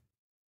 Okay.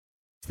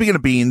 Speaking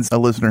of beans, a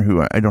listener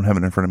who I don't have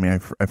it in front of me,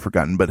 I've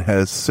forgotten, but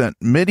has sent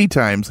many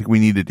times, like, we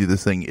need to do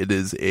this thing. It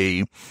is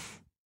a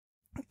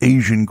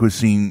Asian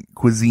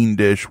cuisine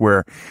dish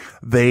where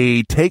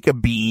they take a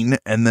bean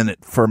and then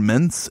it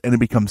ferments and it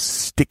becomes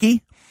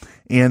sticky.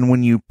 And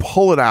when you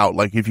pull it out,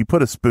 like if you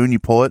put a spoon, you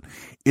pull it,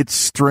 it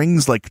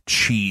strings like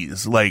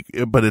cheese,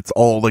 but it's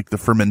all like the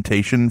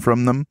fermentation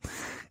from them.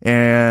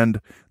 And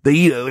they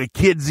eat it, like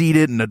kids eat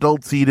it and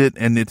adults eat it.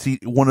 And it's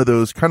one of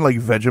those kind of like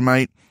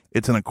Vegemite.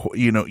 It's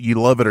you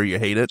love it or you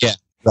hate it. Yeah,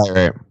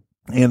 right.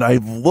 And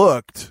I've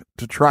looked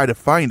to try to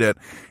find it,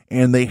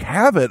 and they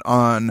have it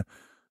on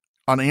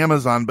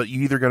Amazon, but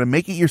you either got to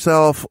make it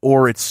yourself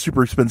or it's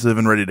super expensive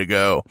and ready to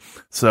go.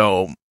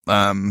 So,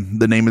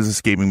 the name is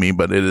escaping me,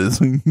 but it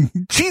is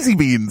cheesy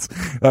beans.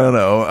 I don't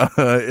know.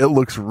 It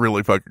looks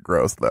really fucking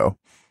gross though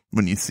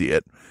when you see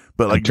it,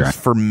 but like just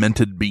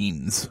fermented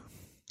beans.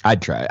 I'd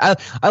try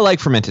it. I like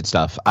fermented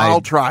stuff.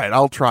 I'll try it.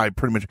 I'll try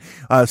pretty much.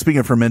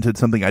 Speaking of fermented,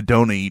 something I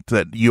don't eat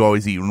that you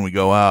always eat when we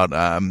go out,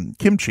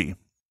 kimchi.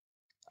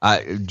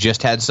 I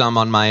just had some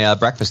on my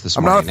breakfast this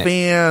morning.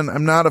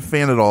 I'm not a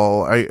fan at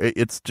all.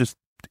 It's just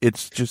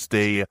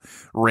a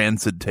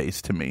rancid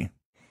taste to me.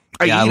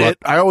 I eat it.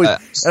 I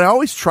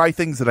always try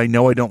things that I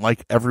know I don't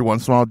like every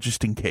once in a while,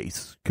 just in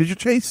case, because your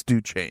tastes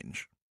do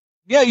change.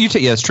 Yeah,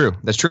 that's true.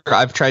 That's true.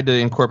 I've tried to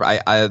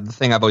incorporate. The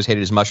thing I've always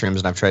hated is mushrooms,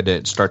 and I've tried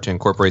to start to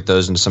incorporate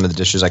those into some of the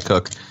dishes I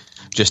cook,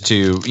 just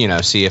to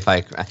see if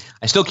I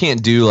still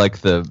can't do like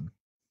the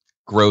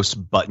gross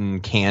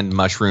button canned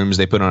mushrooms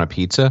they put on a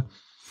pizza.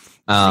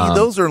 See,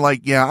 those are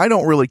like, I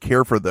don't really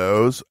care for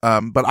those.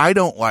 But I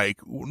don't like.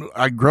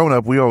 Growing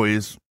up, we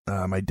always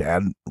my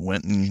dad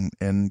went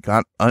and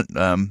got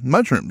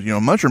mushrooms.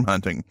 Mushroom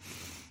hunting.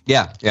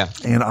 Yeah.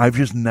 And I've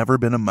just never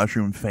been a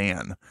mushroom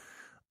fan.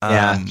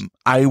 Yeah.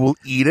 I will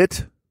eat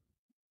it.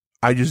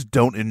 I just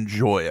don't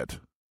enjoy it.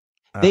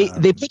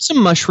 They put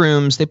some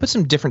mushrooms. They put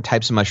some different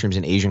types of mushrooms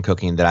in Asian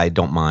cooking that I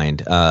don't mind.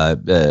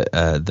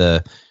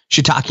 The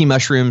shiitake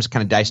mushrooms,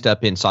 kind of diced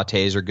up in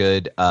sautés, are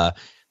good.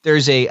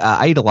 There's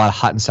I eat a lot of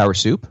hot and sour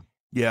soup.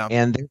 Yeah,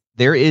 and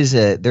there's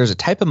a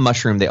type of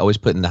mushroom they always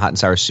put in the hot and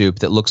sour soup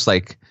that looks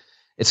like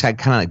it's kind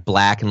of like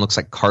black and looks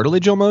like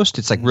cartilage almost.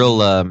 It's like real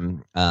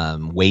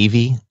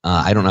wavy.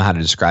 I don't know how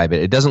to describe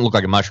it. It doesn't look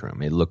like a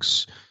mushroom. It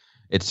looks.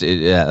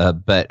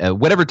 But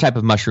whatever type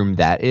of mushroom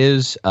that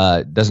is,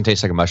 doesn't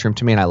taste like a mushroom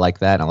to me, and I like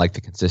that. And I like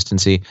the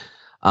consistency.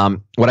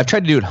 What I've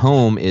tried to do at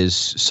home is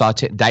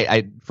saute.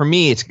 For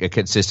me, it's a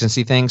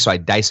consistency thing, so I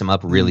dice them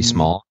up really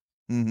small,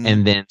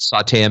 and then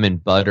saute them in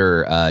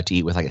butter to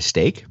eat with like a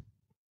steak.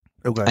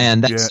 Okay,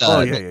 and that's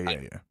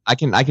yeah. I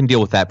can deal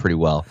with that pretty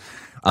well.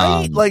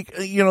 I like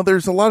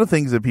there's a lot of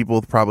things that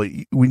people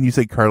probably, when you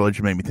say cartilage,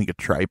 it made me think of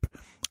tripe.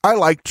 I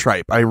like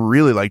tripe. I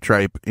really like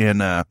tripe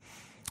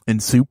in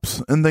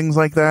soups and things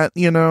like that,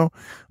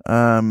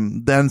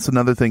 that's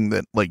another thing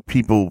that like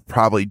people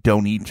probably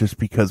don't eat just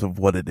because of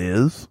what it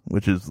is,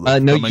 which is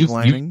stomach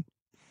lining.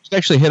 You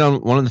actually hit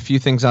on one of the few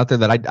things out there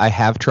that I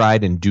have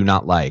tried and do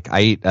not like.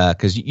 I eat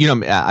because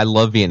I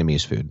love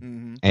Vietnamese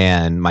food,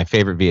 and my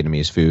favorite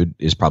Vietnamese food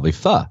is probably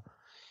pho.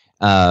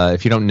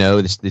 If you don't know,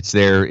 it's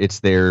their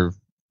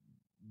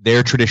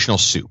traditional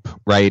soup,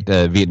 right?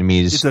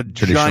 Vietnamese. It's a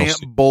giant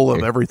bowl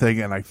of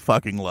everything, and I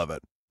fucking love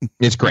it.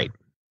 It's great.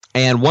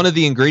 And one of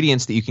the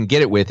ingredients that you can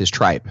get it with is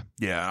tripe.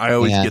 Yeah, I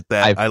always get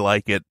that. I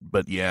like it,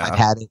 but yeah. I've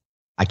had it.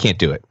 I can't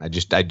do it. I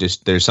just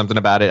there's something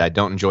about it. I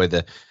don't enjoy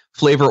the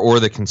flavor or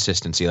the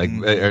consistency. Like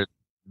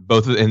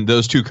both and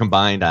those two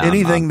combined.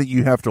 Anything that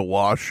you have to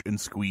wash and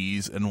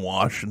squeeze and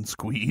wash and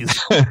squeeze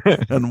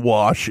and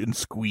wash and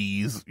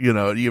squeeze. You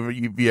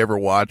ever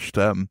watched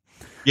the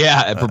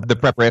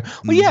preparation.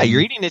 Well, yeah,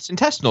 you're eating its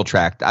intestinal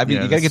tract. I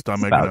mean, you gotta get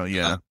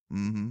stomach.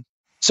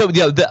 So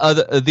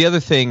the other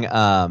thing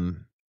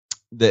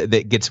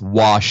that gets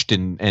washed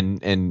and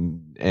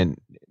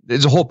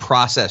there's a whole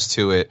process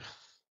to it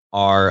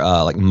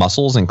are like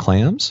mussels and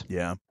clams.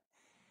 Yeah.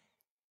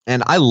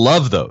 And I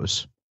love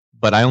those,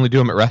 but I only do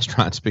them at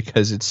restaurants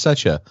because it's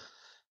such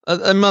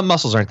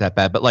mussels aren't that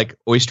bad, but like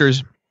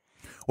oysters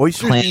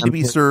need to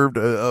be served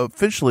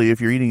officially.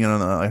 If you're eating it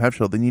on a half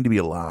shell, they need to be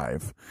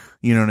alive.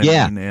 You know what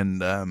I mean?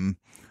 And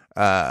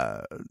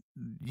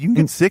you can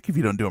get sick if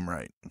you don't do them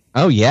right.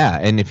 Oh yeah.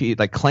 And if you eat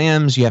like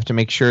clams, you have to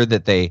make sure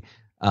that they're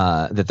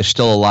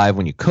still alive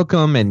when you cook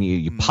them, and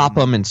you pop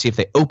them and see if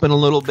they open a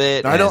little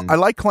bit. I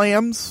like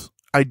clams.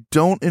 I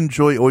don't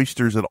enjoy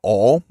oysters at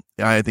all.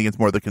 I think it's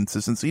more the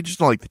consistency. I just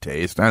don't like the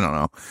taste. I don't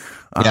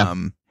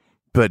know.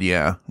 But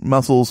yeah,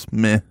 mussels,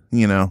 meh.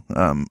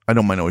 I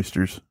don't mind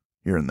oysters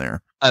here and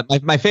there.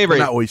 My favorite,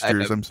 not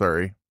oysters. I'm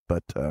sorry,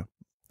 but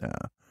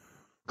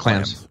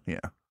clams.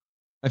 Yeah,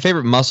 my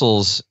favorite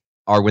mussels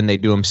are when they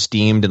do them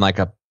steamed in like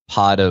a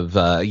pot of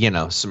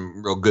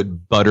some real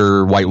good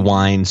butter, white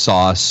wine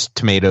sauce,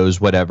 tomatoes,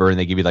 whatever, and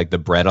they give you like the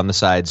bread on the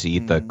side, so you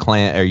eat the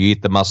clam or you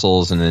eat the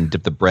mussels and then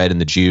dip the bread in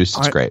the juice.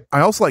 It's great. I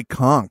also like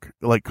conch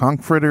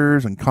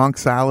fritters and conch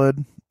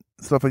salad,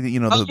 stuff like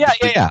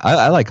that.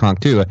 I like conch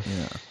too.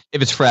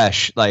 If it's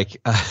fresh,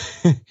 like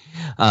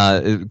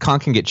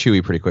conch can get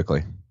chewy pretty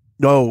quickly.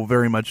 Oh,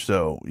 very much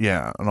so.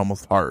 Yeah, and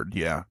almost hard.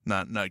 Yeah,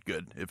 not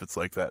good if it's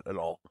like that at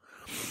all.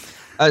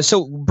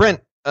 So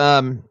Brent,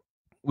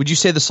 would you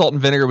say the salt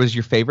and vinegar was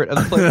your favorite of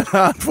the flavors?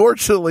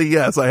 Unfortunately,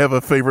 yes. I have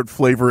a favorite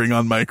flavoring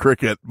on my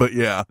cricket, but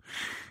yeah,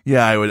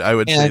 I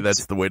would say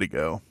that's the way to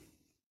go.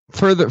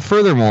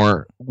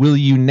 Furthermore, will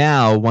you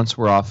now, once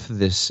we're off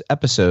this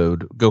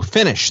episode, go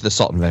finish the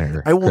salt and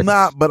vinegar? I will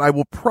not, but I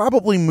will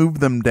probably move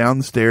them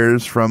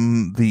downstairs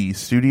from the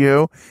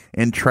studio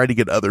and try to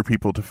get other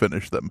people to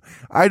finish them.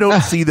 I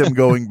don't see them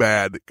going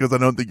bad because I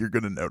don't think you're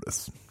going to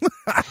notice.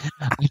 I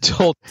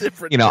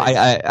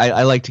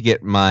like to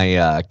get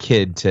my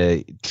kid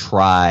to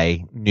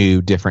try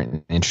new,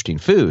 different, interesting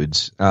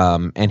foods,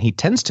 and he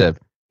tends to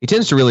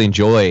really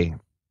enjoy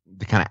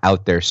the kind of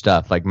out there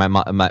stuff. Like my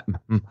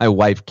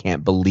wife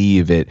can't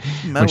believe it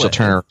when she'll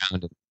turn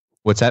around.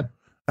 What's that?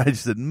 I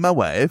just said my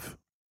wife.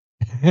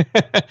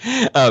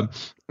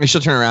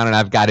 She'll turn around and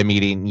I've got him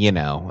eating.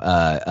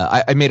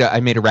 I made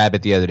a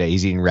rabbit the other day.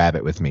 He's eating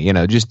rabbit with me.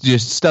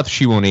 Just stuff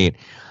she won't eat.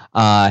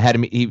 Had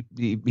him.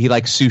 He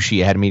likes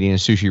sushi. I had him eating a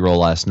sushi roll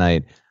last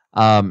night.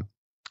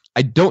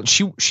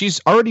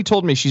 She's already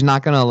told me she's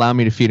not going to allow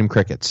me to feed him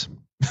crickets.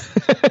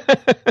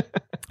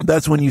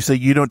 That's when you say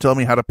you don't tell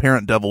me how to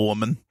parent, devil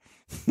woman.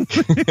 I'm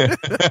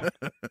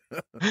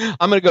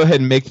going to go ahead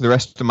and make the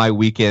rest of my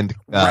weekend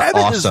rabbit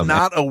awesome. Is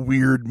not a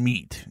weird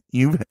meat.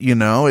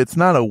 It's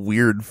not a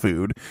weird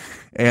food.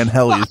 And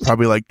hell, it's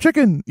probably like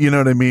chicken. You know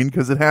what I mean?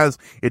 Because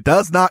it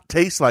does not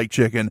taste like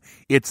chicken.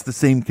 It's the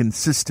same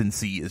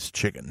consistency as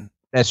chicken.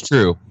 That's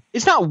true.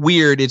 It's not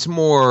weird. It's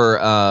more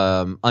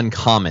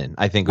uncommon,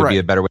 I think would be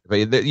a better way to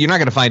put it. You're not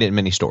going to find it in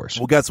many stores.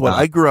 Well, guess what?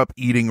 I grew up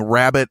eating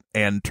rabbit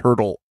and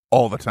turtle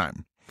all the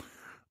time.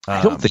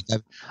 I don't think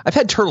I've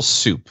had turtle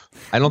soup.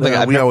 I don't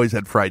think we always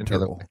had fried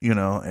turtle,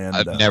 and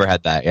I've never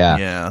had that. Yeah.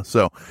 Yeah.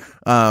 So,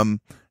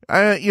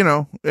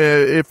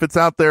 if it's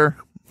out there,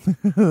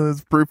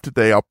 as proof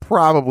today, I'll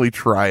probably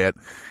try it.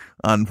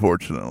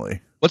 Unfortunately.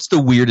 What's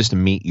the weirdest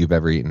meat you've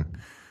ever eaten?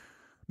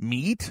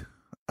 Meat?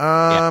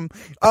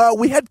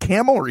 We had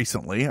camel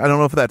recently. I don't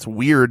know if that's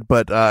weird,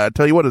 but I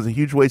tell you what, it's a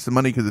huge waste of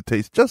money because it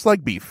tastes just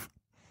like beef.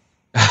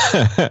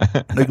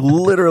 Like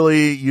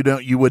literally,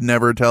 you would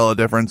never tell a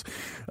difference.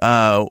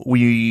 I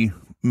made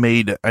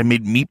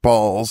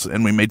meatballs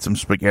and we made some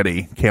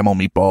spaghetti, camel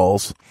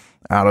meatballs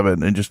out of it,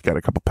 and just got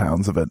a couple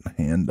pounds of it,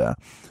 and that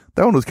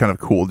one was kind of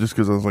cool just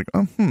because I was like,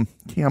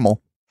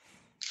 camel.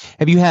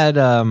 Have you had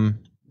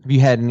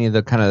any of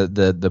the kind of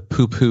the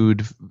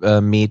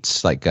poo-pooed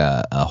meats, like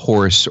a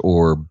horse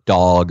or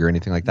dog or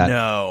anything like that?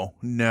 No.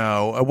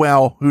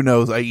 Well, who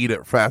knows? I eat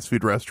at fast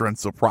food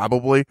restaurants, so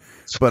probably,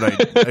 but I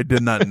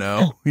did not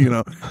know.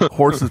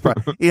 Horses.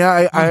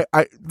 Yeah,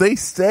 I they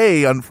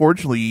say,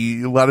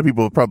 unfortunately, a lot of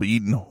people have probably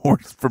eaten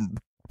horse from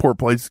poor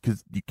places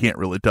because you can't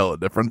really tell a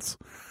difference.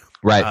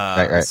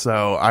 Right.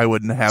 So I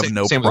wouldn't have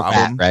same problem. With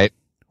rat, right?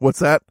 What's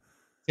that?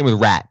 Same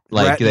with rat.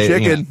 Like rat and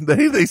chicken.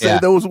 They say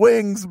those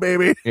wings,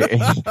 baby.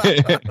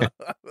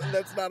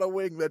 That's not a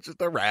wing. That's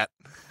just a rat.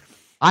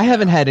 I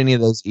haven't had any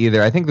of those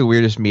either. I think the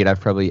weirdest meat I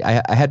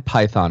had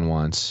python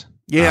once.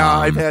 Yeah,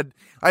 I've had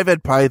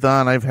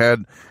python. I've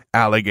had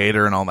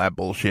alligator and all that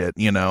bullshit,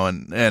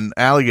 and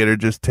alligator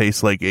just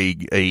tastes like a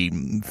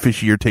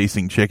fishier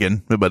tasting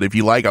chicken. But if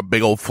you like a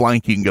big old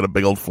flank, you can get a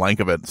big old flank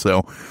of it.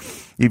 So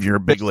if you're a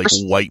big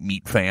white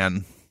meat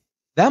fan.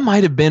 That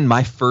might have been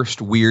my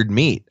first weird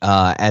meat.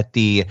 At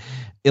the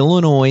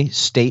Illinois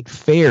State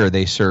Fair,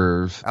 they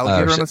serve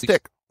alligator on a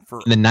stick.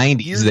 In the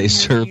 90s, they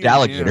served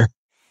alligator.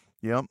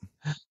 Yep.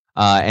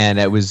 And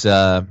it was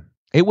I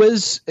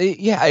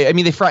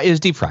mean, they fry. It was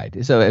deep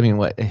fried. So I mean,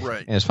 what?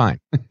 Right. It's fine.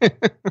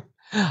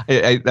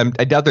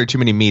 I doubt there are too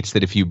many meats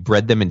that if you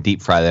bread them and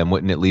deep fry them,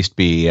 wouldn't at least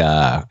be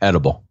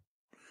edible.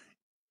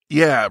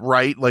 Yeah,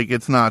 right. Like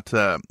it's not,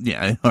 hard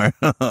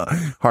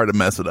to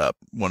mess it up.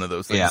 One of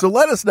those things. Yeah. So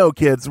let us know,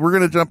 kids. We're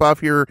going to jump off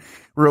here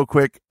real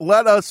quick.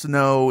 Let us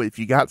know if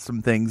you got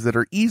some things that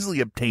are easily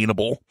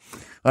obtainable.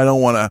 I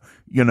don't want to,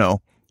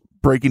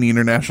 break any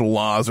international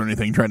laws or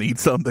anything trying to eat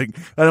something.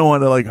 I don't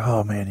want to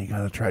oh man, you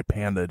got to try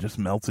panda. It just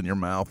melts in your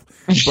mouth.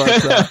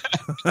 But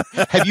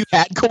have you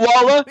had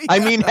koala? I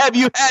mean, have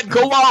you had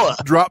koala?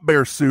 Drop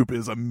bear soup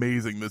is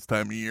amazing this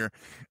time of year.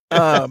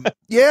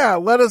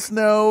 Let us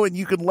know, and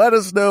you can let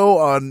us know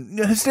on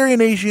Hysteria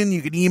Nation.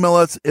 You can email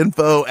us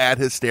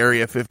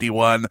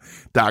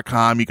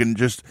info@hysteria51.com. You can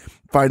just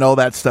find all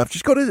that stuff.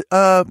 Just go to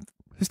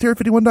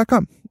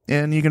hysteria51.com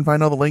and you can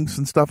find all the links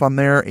and stuff on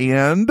there.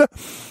 And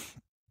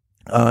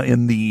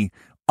on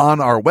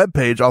our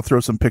webpage, I'll throw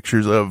some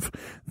pictures of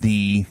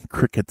the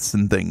crickets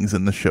and things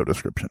in the show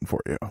description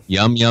for you.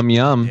 Yum, yum,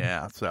 yum.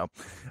 Yeah. So,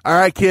 all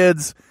right,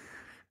 kids.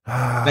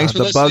 Thanks for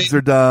the listening. bugs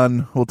are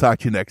done. We'll talk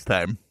to you next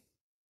time.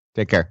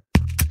 Take care.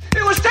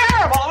 It was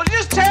terrible. It was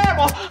just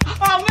terrible.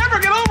 I'll never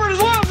get over it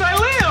as long as I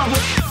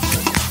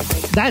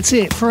live. That's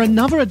it for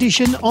another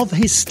edition of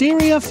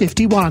Hysteria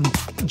 51.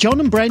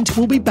 John and Brent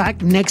will be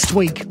back next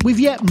week with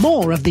yet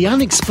more of the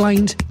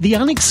unexplained, the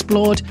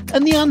unexplored,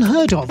 and the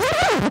unheard of.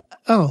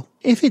 Oh,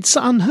 if it's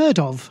unheard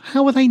of,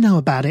 how will they know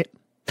about it?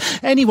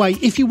 Anyway,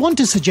 if you want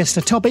to suggest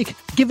a topic,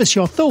 give us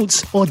your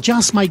thoughts, or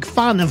just make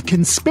fun of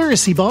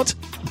Conspiracy Bot,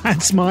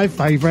 that's my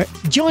favourite.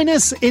 Join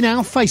us in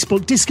our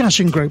Facebook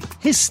discussion group,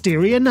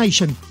 Hysteria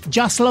Nation.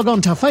 Just log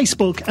on to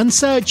Facebook and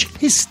search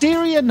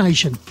Hysteria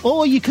Nation,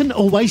 or you can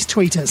always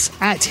tweet us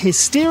at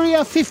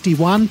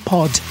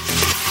Hysteria51pod.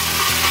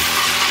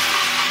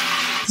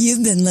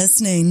 You've been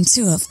listening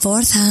to a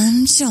Fourth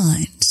Hand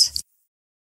Joint.